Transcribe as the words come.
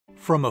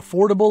From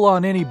affordable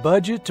on any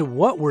budget to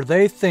what were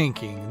they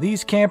thinking,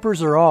 these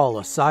campers are all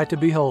a sight to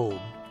behold.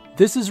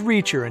 This is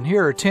Reacher, and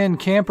here are 10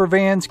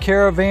 campervans,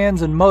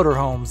 caravans, and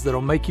motorhomes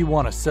that'll make you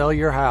want to sell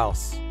your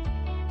house.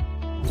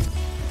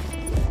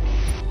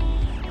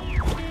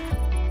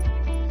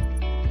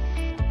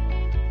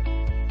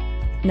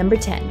 Number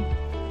 10.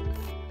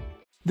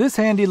 This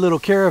handy little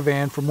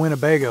caravan from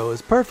Winnebago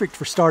is perfect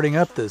for starting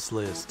up this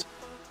list.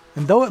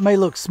 And though it may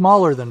look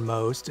smaller than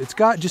most, it's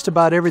got just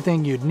about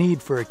everything you'd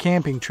need for a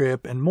camping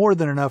trip and more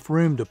than enough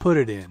room to put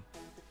it in.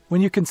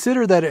 When you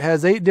consider that it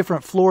has 8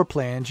 different floor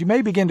plans, you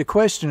may begin to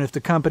question if the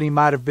company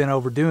might have been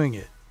overdoing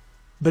it.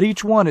 But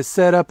each one is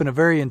set up in a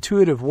very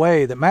intuitive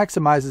way that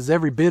maximizes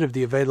every bit of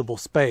the available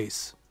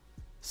space.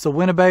 So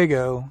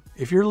Winnebago,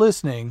 if you're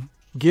listening,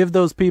 give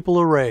those people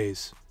a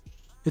raise.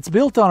 It's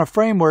built on a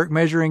framework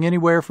measuring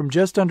anywhere from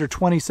just under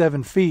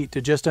 27 feet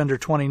to just under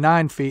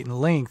 29 feet in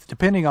length,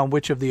 depending on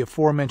which of the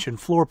aforementioned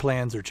floor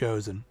plans are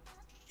chosen.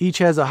 Each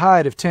has a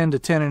height of 10 to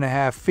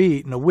 10.5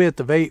 feet and a width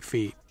of 8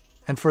 feet.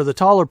 And for the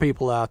taller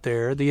people out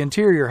there, the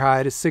interior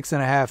height is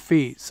 6.5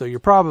 feet, so you're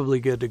probably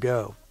good to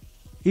go.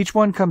 Each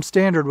one comes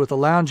standard with a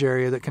lounge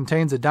area that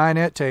contains a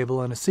dinette table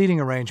and a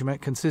seating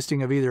arrangement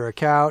consisting of either a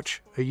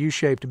couch, a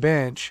U-shaped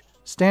bench,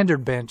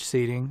 standard bench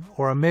seating,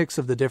 or a mix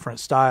of the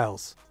different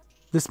styles.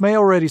 This may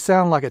already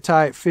sound like a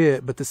tight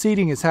fit, but the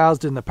seating is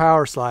housed in the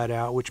power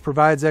slide-out, which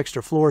provides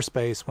extra floor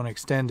space when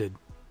extended.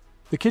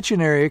 The kitchen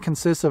area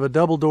consists of a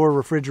double-door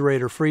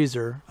refrigerator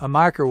freezer, a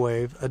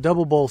microwave, a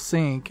double-bowl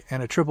sink,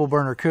 and a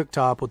triple-burner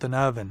cooktop with an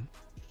oven.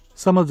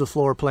 Some of the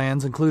floor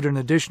plans include an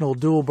additional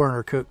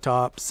dual-burner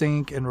cooktop,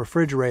 sink, and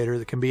refrigerator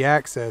that can be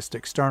accessed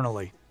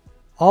externally.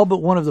 All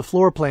but one of the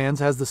floor plans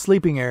has the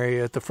sleeping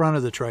area at the front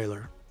of the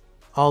trailer.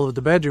 All of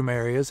the bedroom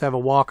areas have a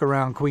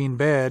walk-around queen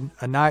bed,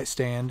 a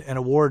nightstand, and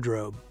a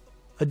wardrobe.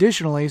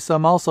 Additionally,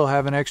 some also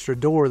have an extra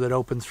door that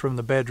opens from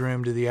the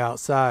bedroom to the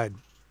outside.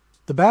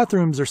 The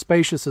bathrooms are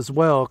spacious as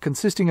well,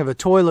 consisting of a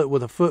toilet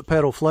with a foot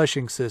pedal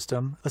flushing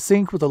system, a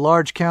sink with a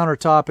large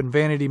countertop and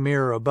vanity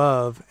mirror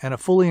above, and a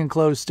fully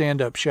enclosed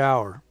stand-up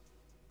shower.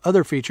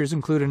 Other features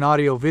include an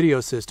audio-video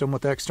system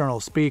with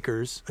external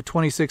speakers, a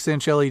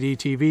 26-inch LED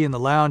TV in the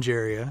lounge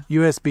area,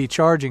 USB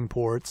charging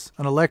ports,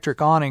 an electric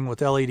awning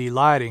with LED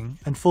lighting,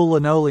 and full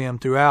linoleum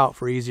throughout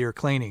for easier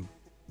cleaning.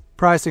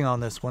 Pricing on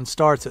this one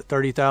starts at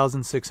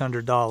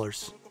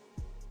 $30,600.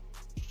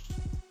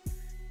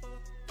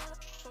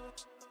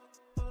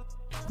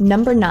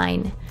 Number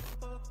 9.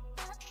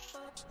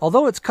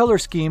 Although its color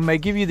scheme may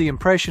give you the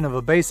impression of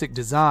a basic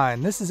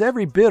design, this is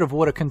every bit of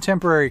what a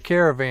contemporary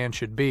caravan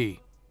should be.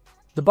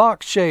 The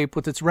box shape,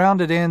 with its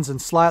rounded ends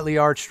and slightly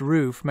arched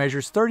roof,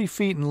 measures 30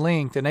 feet in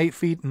length and 8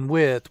 feet in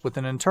width, with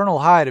an internal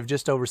height of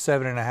just over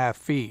 7.5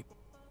 feet.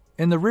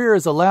 In the rear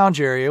is a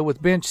lounge area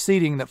with bench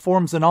seating that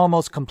forms an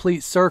almost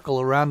complete circle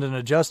around an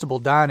adjustable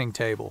dining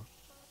table.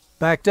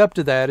 Backed up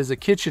to that is a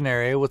kitchen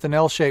area with an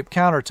L-shaped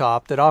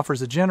countertop that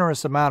offers a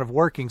generous amount of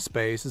working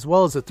space, as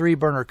well as a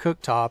 3-burner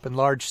cooktop and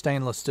large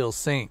stainless steel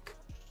sink.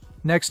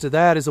 Next to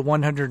that is a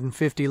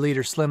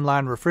 150-liter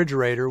slimline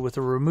refrigerator with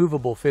a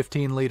removable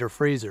 15-liter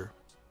freezer.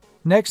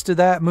 Next to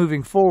that,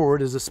 moving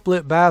forward, is a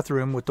split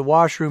bathroom with the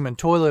washroom and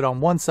toilet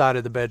on one side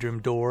of the bedroom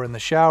door and the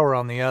shower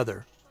on the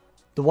other.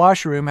 The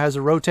washroom has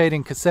a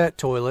rotating cassette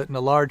toilet and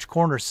a large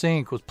corner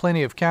sink with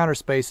plenty of counter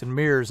space and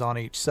mirrors on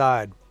each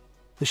side.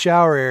 The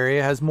shower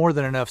area has more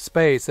than enough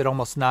space at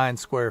almost 9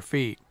 square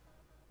feet.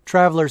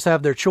 Travelers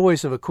have their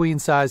choice of a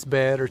queen-size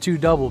bed or 2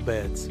 double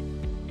beds.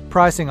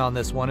 Pricing on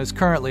this one is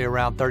currently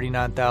around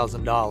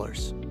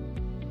 $39,000.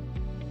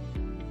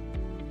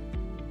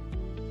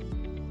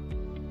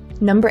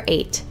 Number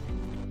 8.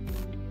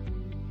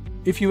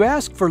 If you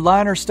ask for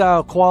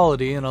liner-style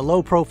quality in a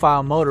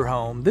low-profile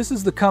motorhome, this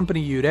is the company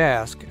you'd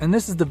ask, and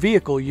this is the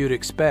vehicle you'd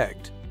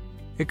expect.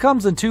 It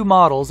comes in 2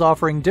 models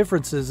offering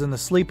differences in the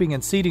sleeping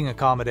and seating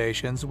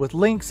accommodations, with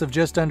lengths of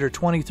just under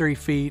 23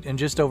 feet and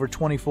just over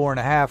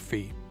 24.5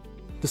 feet.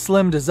 The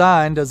slim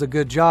design does a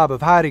good job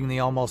of hiding the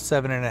almost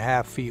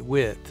 7.5 feet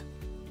width.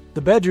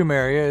 The bedroom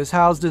area is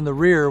housed in the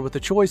rear with a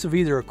choice of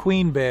either a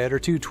queen bed or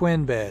 2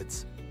 twin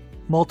beds.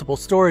 Multiple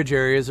storage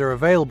areas are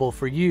available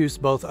for use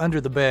both under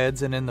the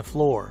beds and in the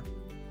floor.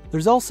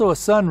 There's also a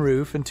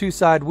sunroof and 2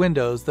 side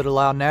windows that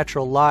allow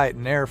natural light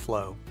and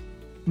airflow.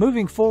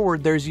 Moving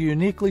forward, there's a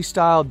uniquely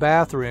styled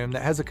bathroom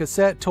that has a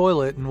cassette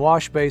toilet and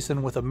wash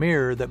basin with a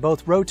mirror that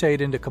both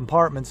rotate into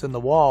compartments in the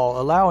wall,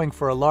 allowing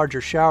for a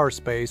larger shower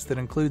space that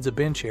includes a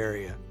bench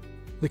area.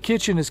 The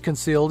kitchen is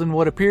concealed in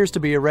what appears to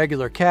be a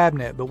regular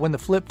cabinet, but when the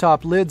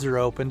flip-top lids are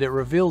opened, it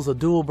reveals a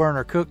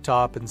dual-burner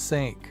cooktop and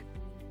sink.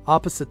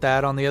 Opposite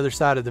that, on the other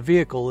side of the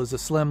vehicle, is a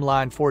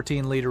slimline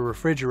 14-liter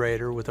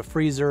refrigerator with a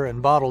freezer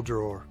and bottle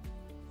drawer.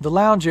 The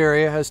lounge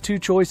area has 2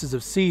 choices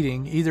of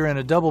seating, either in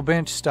a double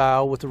bench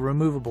style with a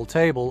removable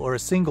table or a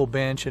single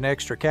bench and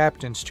extra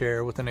captain's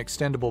chair with an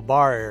extendable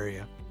bar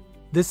area.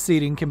 This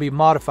seating can be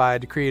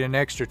modified to create an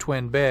extra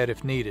twin bed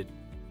if needed.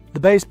 The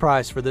base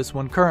price for this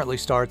one currently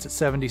starts at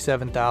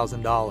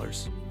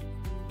 $77,000.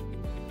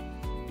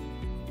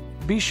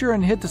 be sure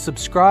and hit the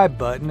subscribe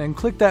button and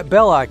click that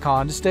bell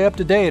icon to stay up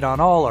to date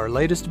on all our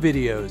latest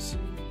videos.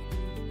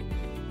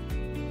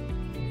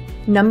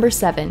 Number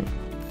 7.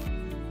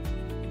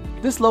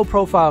 This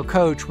low-profile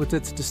coach with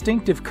its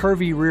distinctive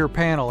curvy rear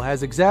panel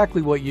has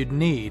exactly what you'd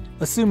need,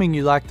 assuming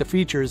you like the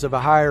features of a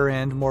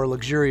higher-end, more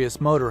luxurious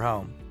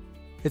motorhome.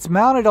 It's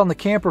mounted on the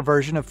camper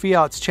version of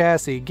Fiat's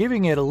chassis,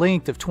 giving it a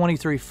length of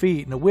 23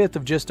 feet and a width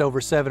of just over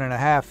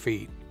 7.5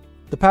 feet.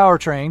 The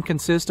powertrain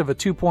consists of a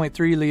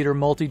 2.3-liter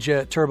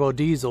multi-jet turbo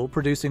diesel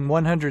producing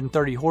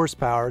 130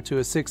 horsepower to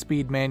a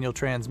 6-speed manual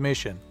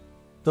transmission.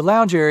 The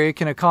lounge area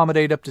can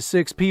accommodate up to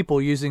 6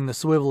 people using the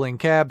swiveling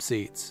cab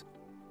seats.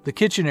 The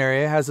kitchen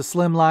area has a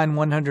slimline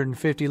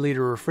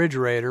 150-liter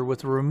refrigerator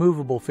with a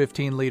removable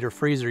 15-liter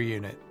freezer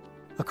unit.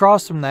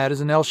 Across from that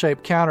is an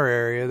L-shaped counter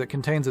area that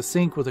contains a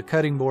sink with a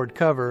cutting board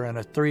cover and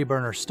a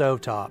 3-burner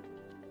stovetop.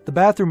 The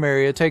bathroom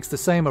area takes the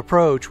same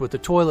approach with the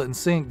toilet and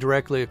sink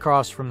directly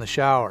across from the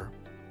shower.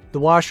 The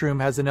washroom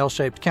has an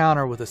L-shaped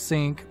counter with a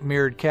sink,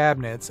 mirrored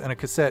cabinets, and a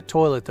cassette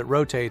toilet that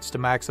rotates to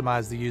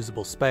maximize the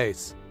usable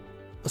space.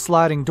 A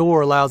sliding door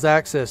allows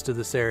access to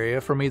this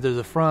area from either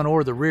the front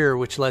or the rear,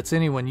 which lets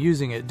anyone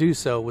using it do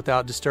so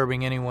without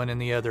disturbing anyone in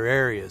the other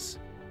areas.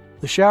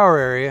 The shower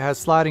area has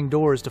sliding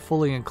doors to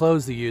fully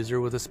enclose the user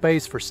with a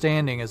space for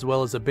standing as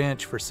well as a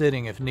bench for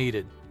sitting if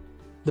needed.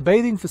 The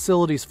bathing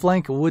facilities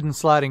flank a wooden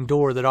sliding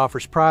door that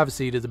offers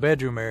privacy to the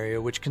bedroom area,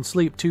 which can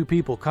sleep 2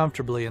 people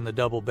comfortably in the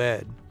double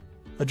bed.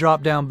 A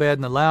drop-down bed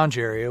in the lounge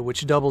area,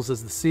 which doubles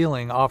as the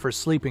ceiling, offers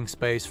sleeping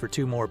space for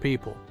 2 more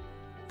people.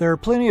 There are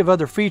plenty of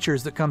other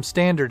features that come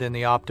standard in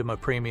the Optima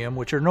Premium,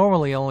 which are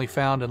normally only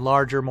found in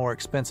larger, more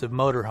expensive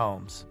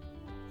motorhomes.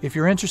 If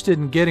you're interested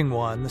in getting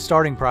one, the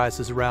starting price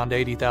is around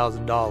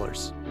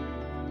 $80,000.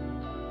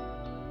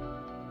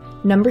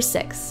 Number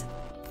 6.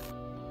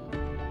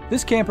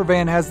 This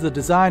campervan has the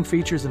design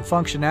features and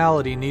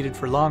functionality needed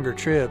for longer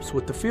trips,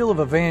 with the feel of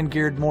a van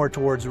geared more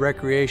towards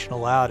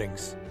recreational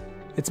outings.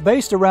 It's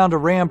based around a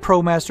Ram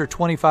ProMaster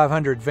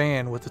 2500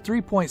 van with a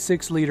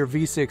 3.6-liter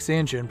V6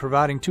 engine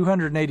providing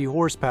 280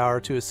 horsepower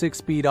to a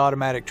 6-speed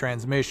automatic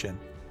transmission.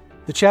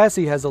 The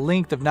chassis has a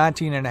length of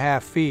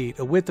 19.5 feet,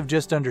 a width of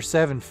just under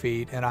 7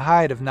 feet, and a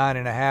height of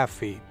 9.5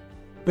 feet.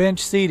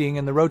 Bench seating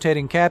and the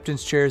rotating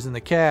captain's chairs in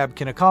the cab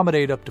can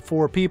accommodate up to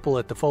 4 people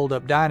at the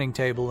fold-up dining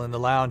table in the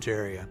lounge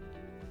area.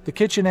 The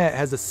kitchenette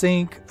has a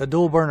sink, a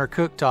dual-burner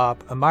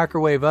cooktop, a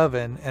microwave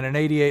oven, and an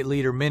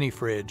 88-liter mini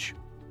fridge.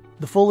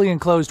 The fully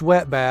enclosed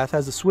wet bath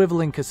has a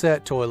swiveling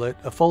cassette toilet,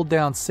 a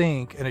fold-down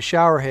sink, and a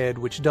shower head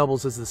which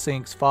doubles as the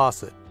sink's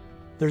faucet.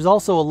 There's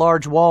also a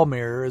large wall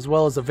mirror as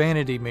well as a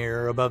vanity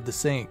mirror above the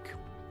sink.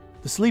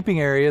 The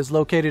sleeping area is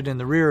located in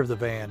the rear of the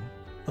van.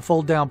 A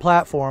fold-down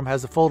platform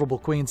has a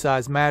foldable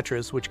queen-size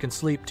mattress which can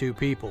sleep 2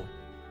 people.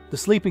 The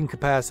sleeping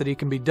capacity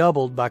can be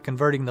doubled by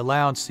converting the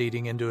lounge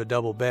seating into a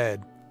double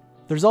bed.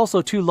 There's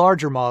also 2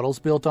 larger models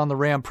built on the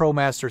Ram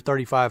ProMaster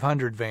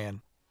 3500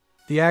 van.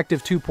 The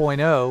Active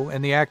 2.0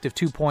 and the Active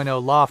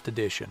 2.0 Loft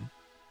Edition.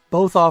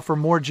 Both offer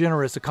more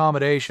generous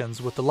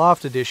accommodations, with the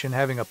Loft Edition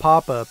having a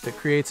pop-up that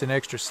creates an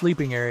extra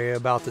sleeping area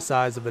about the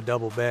size of a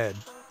double bed.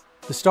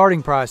 The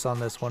starting price on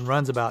this one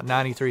runs about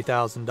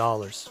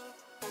 $93,000.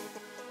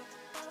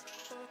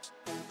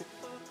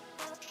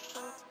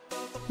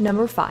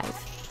 Number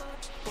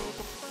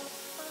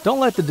 5.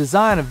 Don't let the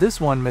design of this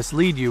one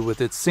mislead you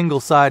with its single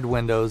side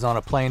windows on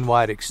a plain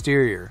white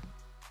exterior.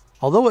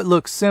 Although it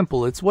looks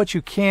simple, it's what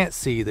you can't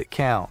see that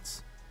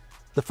counts.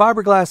 The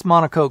fiberglass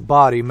monocoque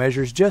body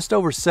measures just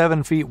over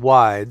 7 feet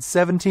wide,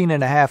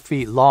 17.5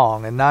 feet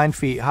long, and 9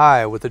 feet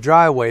high with a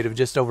dry weight of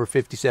just over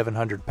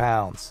 5,700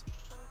 pounds.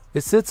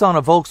 It sits on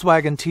a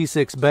Volkswagen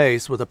T6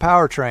 base with a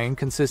powertrain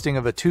consisting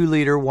of a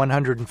 2-liter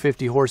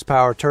 150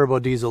 horsepower turbo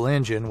diesel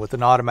engine with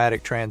an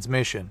automatic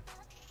transmission.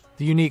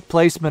 The unique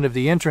placement of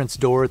the entrance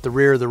door at the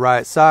rear of the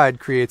right side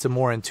creates a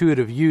more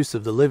intuitive use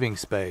of the living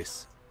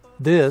space.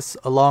 This,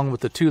 along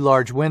with the 2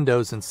 large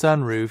windows and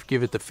sunroof,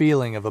 give it the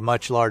feeling of a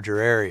much larger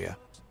area.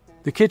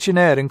 The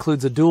kitchenette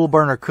includes a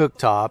dual-burner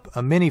cooktop,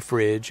 a mini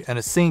fridge, and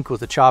a sink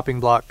with a chopping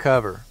block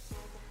cover.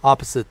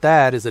 Opposite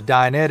that is a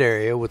dinette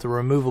area with a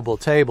removable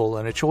table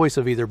and a choice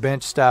of either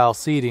bench-style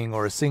seating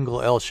or a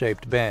single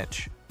L-shaped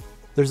bench.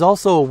 There's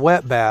also a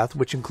wet bath,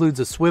 which includes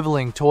a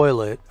swiveling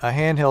toilet, a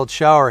handheld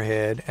shower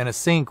head, and a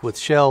sink with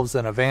shelves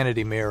and a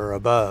vanity mirror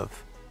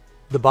above.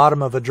 The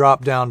bottom of a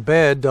drop-down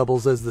bed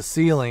doubles as the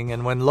ceiling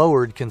and when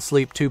lowered can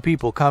sleep 2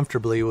 people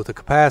comfortably with a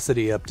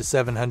capacity up to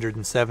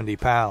 770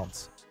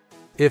 pounds.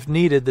 If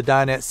needed, the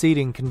dinette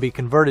seating can be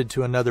converted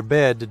to another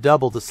bed to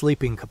double the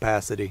sleeping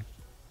capacity.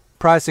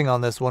 Pricing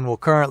on this one will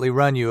currently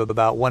run you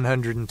about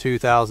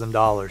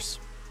 $102,000.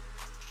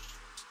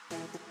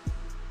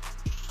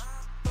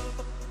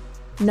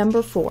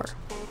 Number 4.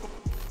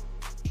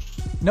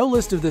 No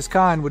list of this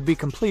kind would be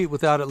complete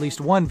without at least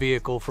one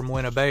vehicle from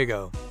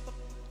Winnebago.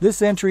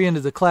 This entry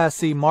into the Class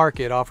C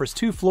market offers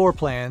 2 floor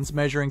plans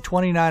measuring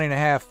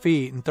 29.5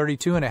 feet and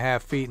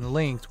 32.5 feet in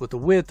length with a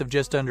width of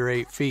just under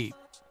 8 feet.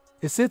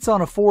 It sits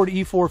on a Ford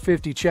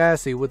E450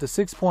 chassis with a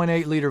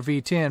 6.8-liter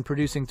V10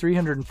 producing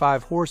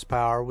 305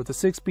 horsepower with a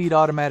 6-speed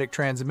automatic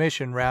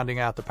transmission rounding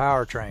out the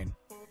powertrain.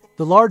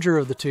 The larger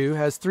of the two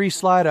has 3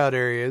 slide-out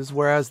areas,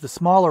 whereas the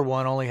smaller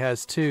one only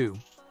has 2.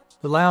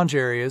 The lounge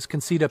areas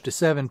can seat up to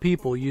 7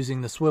 people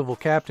using the swivel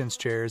captain's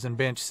chairs and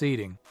bench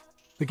seating.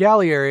 The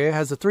galley area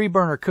has a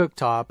 3-burner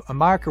cooktop, a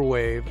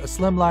microwave, a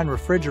slimline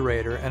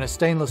refrigerator, and a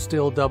stainless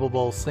steel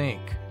double-bowl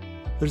sink.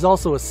 There's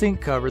also a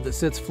sink cover that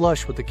sits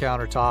flush with the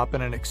countertop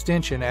and an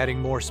extension adding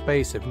more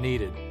space if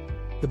needed.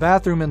 The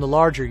bathroom in the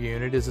larger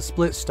unit is a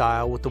split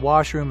style with the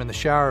washroom and the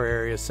shower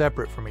area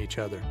separate from each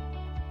other.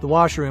 The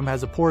washroom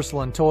has a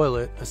porcelain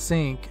toilet, a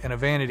sink, and a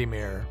vanity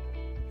mirror.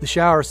 The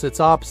shower sits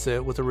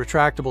opposite with a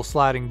retractable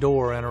sliding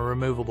door and a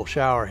removable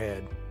shower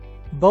head.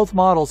 Both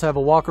models have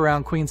a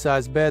walk-around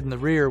queen-size bed in the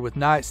rear with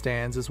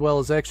nightstands as well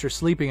as extra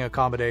sleeping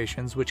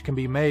accommodations which can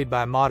be made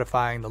by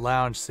modifying the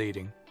lounge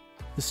seating.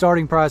 The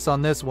starting price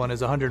on this one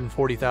is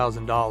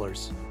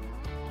 $140,000.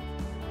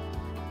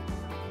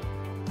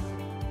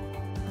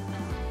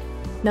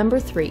 Number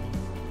 3.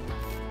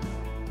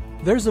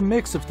 There's a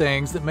mix of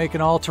things that make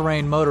an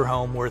all-terrain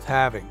motorhome worth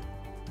having.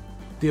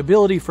 The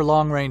ability for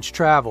long-range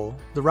travel,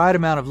 the right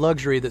amount of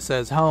luxury that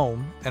says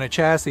home, and a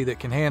chassis that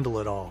can handle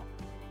it all.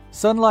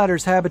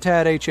 Sunliner's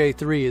Habitat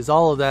HA3 is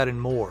all of that and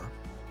more.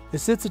 It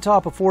sits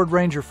atop a Ford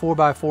Ranger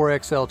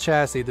 4x4 XL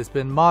chassis that's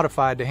been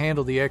modified to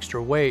handle the extra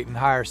weight and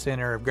higher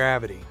center of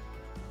gravity.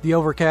 The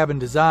overcabin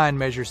design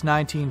measures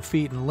 19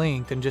 feet in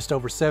length and just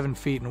over 7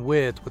 feet in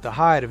width with a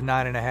height of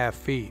 9.5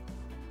 feet.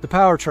 The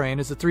powertrain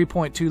is a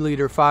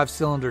 3.2-liter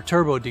 5-cylinder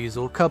turbo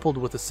diesel coupled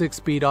with a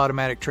 6-speed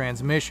automatic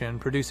transmission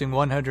producing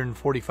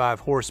 145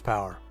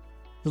 horsepower.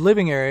 The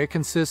living area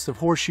consists of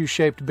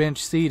horseshoe-shaped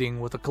bench seating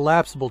with a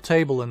collapsible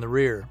table in the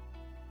rear.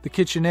 The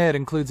kitchenette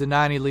includes a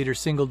 90-liter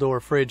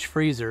single-door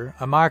fridge-freezer,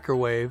 a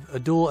microwave, a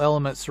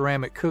dual-element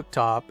ceramic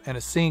cooktop, and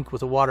a sink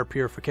with a water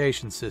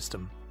purification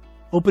system.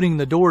 Opening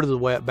the door to the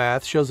wet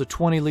bath shows a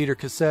 20-liter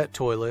cassette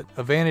toilet,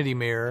 a vanity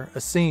mirror,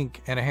 a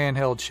sink, and a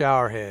handheld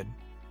shower head.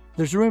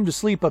 There's room to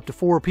sleep up to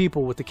 4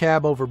 people with the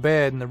cab over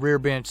bed and the rear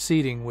bench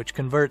seating, which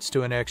converts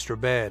to an extra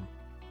bed.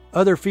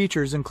 Other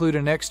features include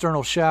an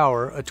external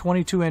shower, a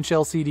 22-inch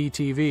LCD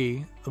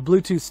TV, a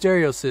Bluetooth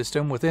stereo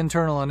system with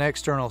internal and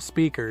external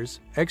speakers,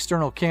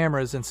 external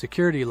cameras and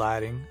security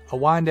lighting, a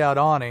wind-out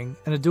awning,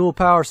 and a dual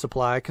power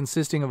supply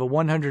consisting of a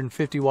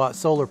 150-watt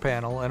solar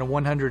panel and a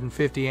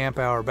 150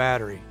 amp-hour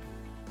battery.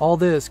 All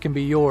this can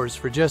be yours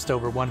for just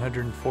over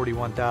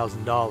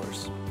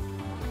 $141,000.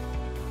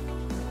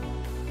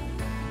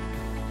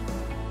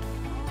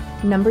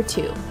 Number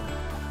 2.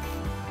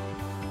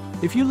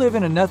 If you live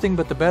in a nothing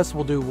but the best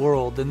will do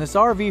world, then this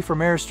RV from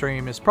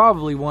Airstream is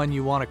probably one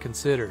you want to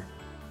consider.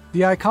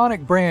 The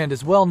iconic brand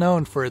is well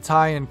known for its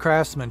high-end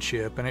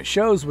craftsmanship, and it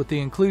shows with the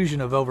inclusion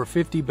of over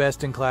 50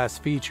 best-in-class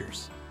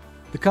features.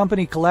 The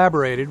company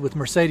collaborated with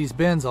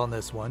Mercedes-Benz on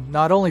this one,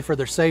 not only for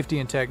their safety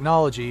and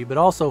technology, but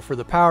also for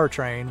the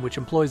powertrain, which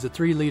employs a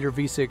 3-liter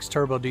V6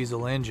 turbo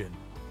diesel engine.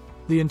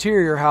 The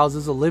interior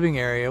houses a living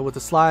area with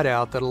a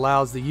slide-out that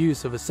allows the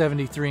use of a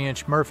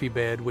 73-inch Murphy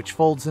bed which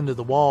folds into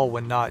the wall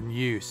when not in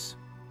use.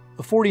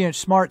 A 40-inch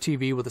smart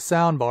TV with a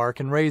soundbar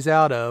can raise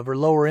out of or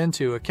lower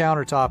into a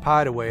countertop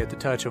hideaway at the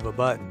touch of a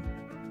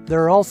button.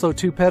 There are also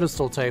 2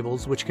 pedestal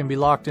tables which can be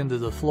locked into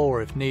the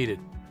floor if needed.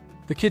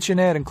 The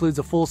kitchenette includes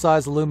a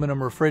full-size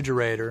aluminum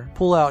refrigerator,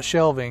 pull-out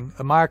shelving,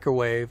 a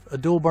microwave, a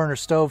dual-burner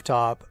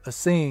stovetop, a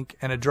sink,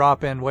 and a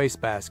drop-in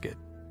wastebasket.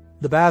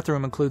 The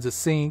bathroom includes a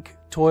sink,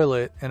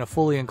 toilet, and a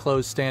fully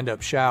enclosed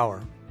stand-up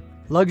shower.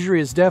 Luxury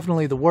is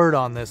definitely the word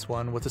on this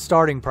one, with a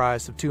starting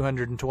price of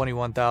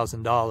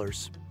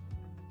 $221,000.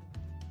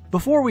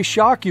 Before we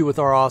shock you with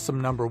our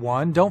awesome number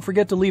 1, don't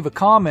forget to leave a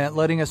comment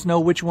letting us know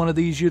which one of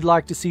these you'd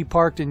like to see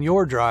parked in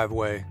your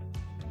driveway.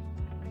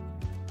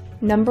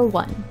 Number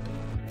 1.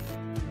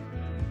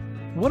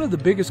 One of the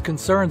biggest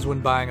concerns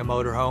when buying a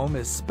motorhome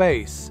is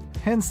space,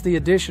 hence the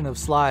addition of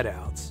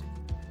slide-outs.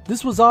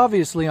 This was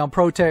obviously on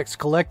Protec's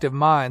collective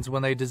minds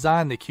when they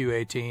designed the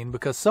Q18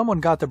 because someone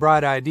got the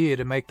bright idea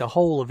to make the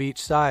whole of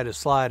each side a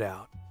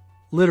slide-out.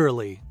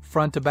 Literally,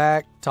 front to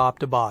back, top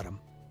to bottom.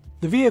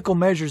 The vehicle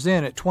measures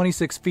in at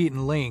 26 feet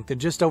in length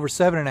and just over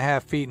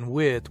 7.5 feet in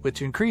width,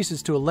 which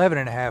increases to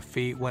 11.5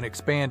 feet when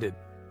expanded.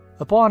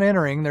 Upon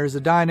entering, there is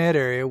a dinette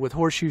area with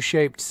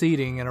horseshoe-shaped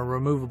seating and a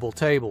removable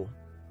table.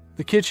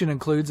 The kitchen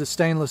includes a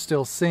stainless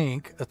steel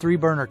sink, a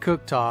 3-burner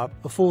cooktop,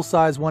 a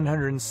full-size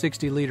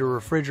 160-liter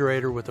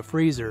refrigerator with a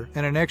freezer,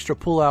 and an extra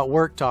pull-out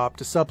worktop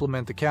to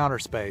supplement the counter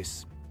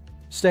space.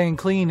 Staying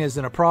clean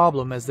isn't a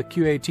problem as the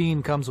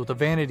Q18 comes with a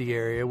vanity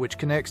area which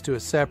connects to a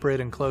separate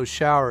enclosed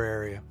shower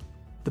area.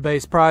 The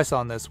base price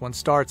on this one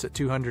starts at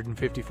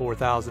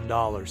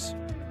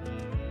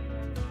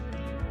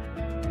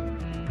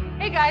 $254,000.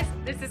 Hey guys,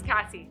 this is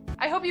Cassie.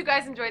 I hope you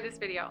guys enjoyed this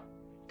video.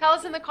 Tell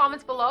us in the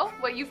comments below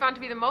what you found to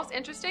be the most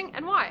interesting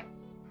and why.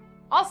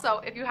 Also,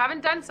 if you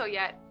haven't done so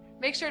yet,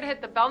 make sure to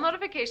hit the bell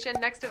notification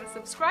next to the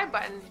subscribe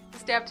button to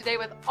stay up to date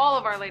with all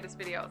of our latest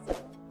videos.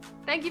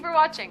 Thank you for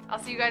watching. I'll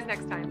see you guys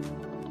next time.